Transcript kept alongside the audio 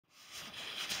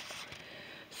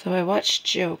So I watched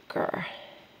Joker,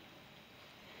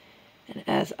 and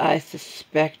as I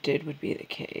suspected would be the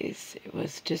case, it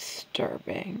was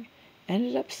disturbing, and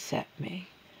it upset me,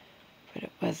 but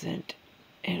it wasn't,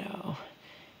 you know,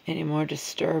 any more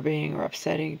disturbing or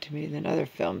upsetting to me than other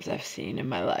films I've seen in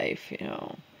my life, you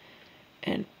know.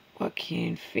 And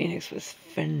Joaquin Phoenix was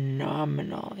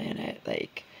phenomenal in it.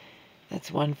 Like, that's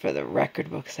one for the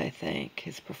record books, I think,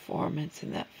 his performance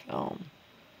in that film.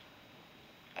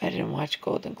 I didn't watch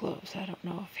Golden Globes. I don't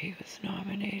know if he was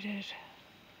nominated.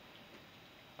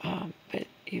 But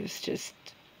he was just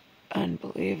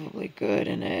unbelievably good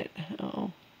in it.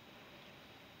 Oh.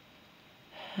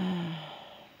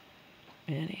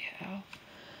 Anyhow,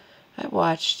 I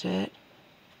watched it.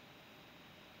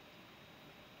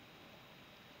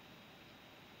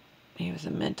 He was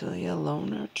a mentally ill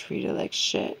loner, treated like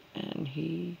shit, and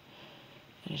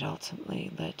it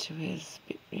ultimately led to his,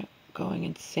 you know, going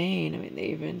insane. I mean, they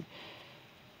even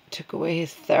took away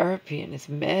his therapy and his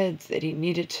meds that he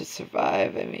needed to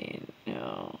survive. I mean, you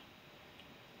know,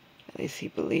 at least he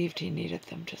believed he needed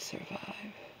them to survive.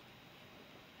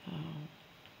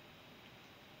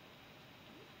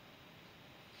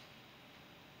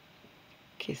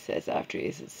 He says after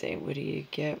he's insane, what do you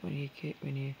get when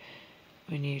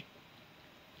you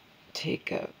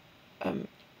take a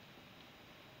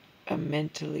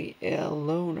mentally ill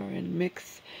loner and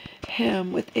mix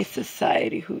him with a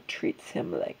society who treats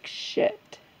him like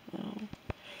shit?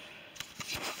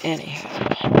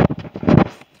 Anyhow,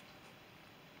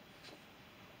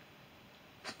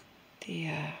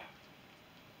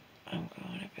 I'm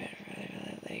going to bed really,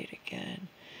 really late again.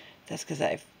 That's because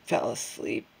I fell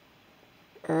asleep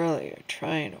earlier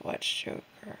trying to watch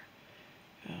Joker.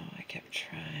 Oh, I kept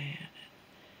trying and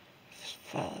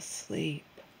fell asleep.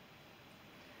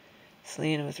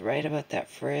 Selena was right about that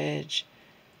fridge.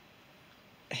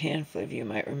 A handful of you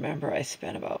might remember I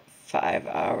spent about 5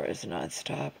 hours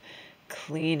nonstop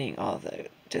cleaning all the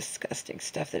disgusting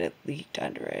stuff that had leaked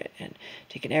under it and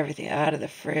taking everything out of the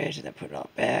fridge and then putting it all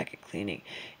back and cleaning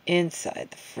inside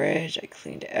the fridge. I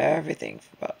cleaned everything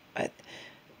for about,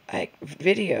 I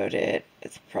videoed it.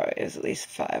 It was at least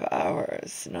 5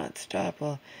 hours nonstop.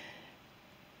 Well,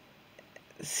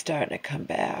 it's starting to come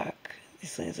back.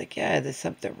 He's like, yeah, there's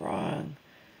something wrong.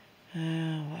 Oh, well,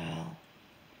 I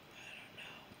don't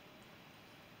know.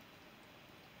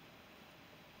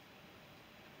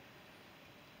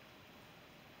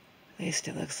 At least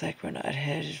it looks like we're not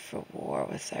headed for war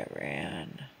with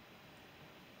Iran.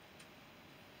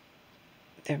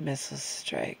 Their missile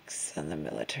strikes on the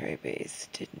military base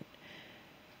didn't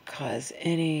cause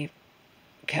any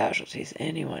casualties,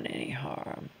 anyone any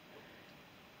harm.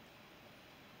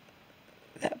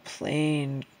 That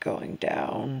plane going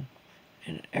down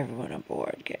and everyone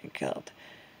aboard getting killed,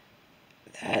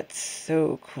 that's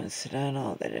so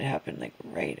coincidental that it happened like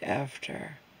right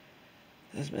after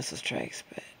those missile strikes,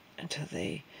 but until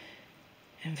they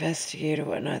investigate or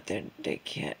whatnot, they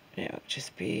can't, you know,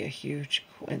 just be a huge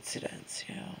coincidence,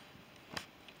 you know.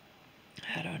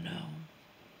 I don't know.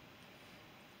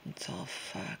 It's all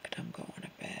fucked. I'm going to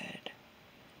bed.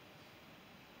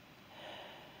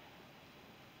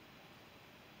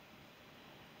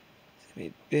 It's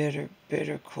going to be bitter,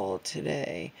 bitter cold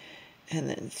today, and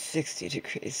then 60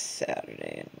 degrees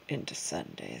Saturday and into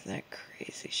Sunday. Isn't that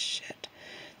crazy shit?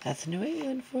 That's New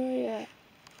England for you.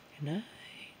 Good night.